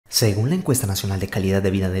Según la encuesta nacional de calidad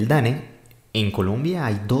de vida del DANE, en Colombia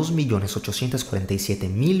hay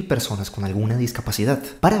 2.847.000 personas con alguna discapacidad.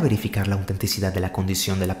 Para verificar la autenticidad de la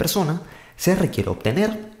condición de la persona, se requiere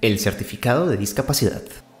obtener el certificado de discapacidad.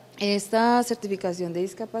 Esta certificación de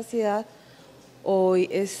discapacidad hoy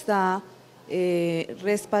está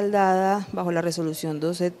respaldada bajo la resolución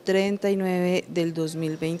 1239 del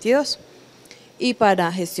 2022. Y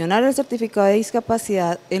para gestionar el certificado de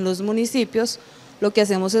discapacidad en los municipios, lo que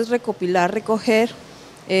hacemos es recoger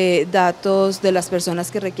datos de las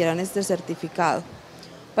personas que requieran este certificado.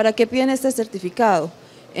 ¿Para qué piden este certificado?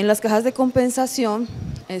 En las cajas de compensación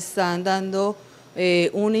están dando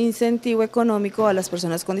un incentivo económico a las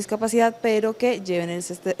personas con discapacidad, pero que lleven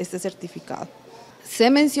este certificado.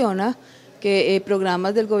 Se menciona que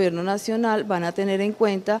programas del gobierno nacional van a tener en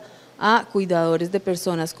cuenta a cuidadores de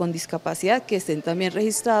personas con discapacidad que estén también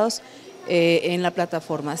registrados en la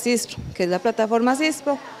plataforma CISPRO. ¿Qué es la plataforma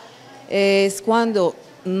CISPRO? Es cuando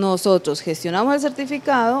nosotros gestionamos el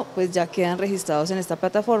certificado, pues ya quedan registrados en esta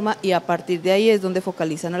plataforma y a partir de ahí es donde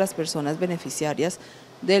focalizan a las personas beneficiarias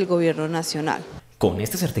del gobierno nacional. Con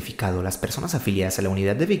este certificado, las personas afiliadas a la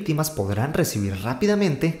unidad de víctimas podrán recibir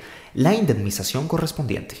rápidamente la indemnización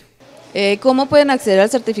correspondiente. ¿Cómo pueden acceder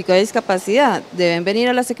al certificado de discapacidad? Deben venir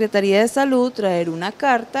a la Secretaría de Salud, traer una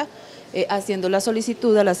carta, haciendo la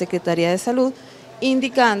solicitud a la Secretaría de Salud,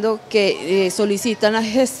 indicando que solicitan la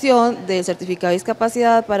gestión del certificado de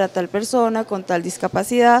discapacidad para tal persona con tal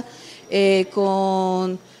discapacidad,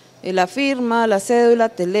 con la firma, la cédula,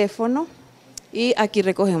 teléfono, y aquí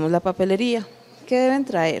recogemos la papelería. ¿Qué deben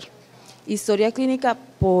traer? Historia clínica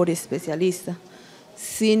por especialista.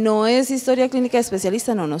 Si no es historia clínica de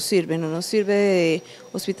especialista no nos sirve de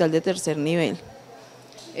hospital de tercer nivel.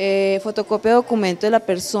 Fotocopia de documento de la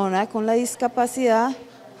persona con la discapacidad,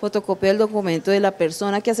 fotocopia del documento de la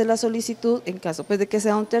persona que hace la solicitud, en caso pues de que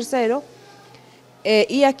sea un tercero,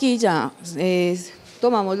 y aquí ya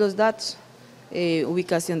tomamos los datos,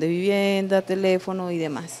 ubicación de vivienda, teléfono y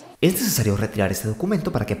demás. Es necesario retirar este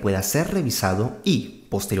documento para que pueda ser revisado y,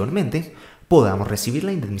 posteriormente, podamos recibir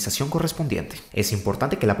la indemnización correspondiente. Es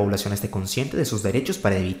importante que la población esté consciente de sus derechos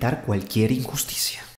para evitar cualquier injusticia.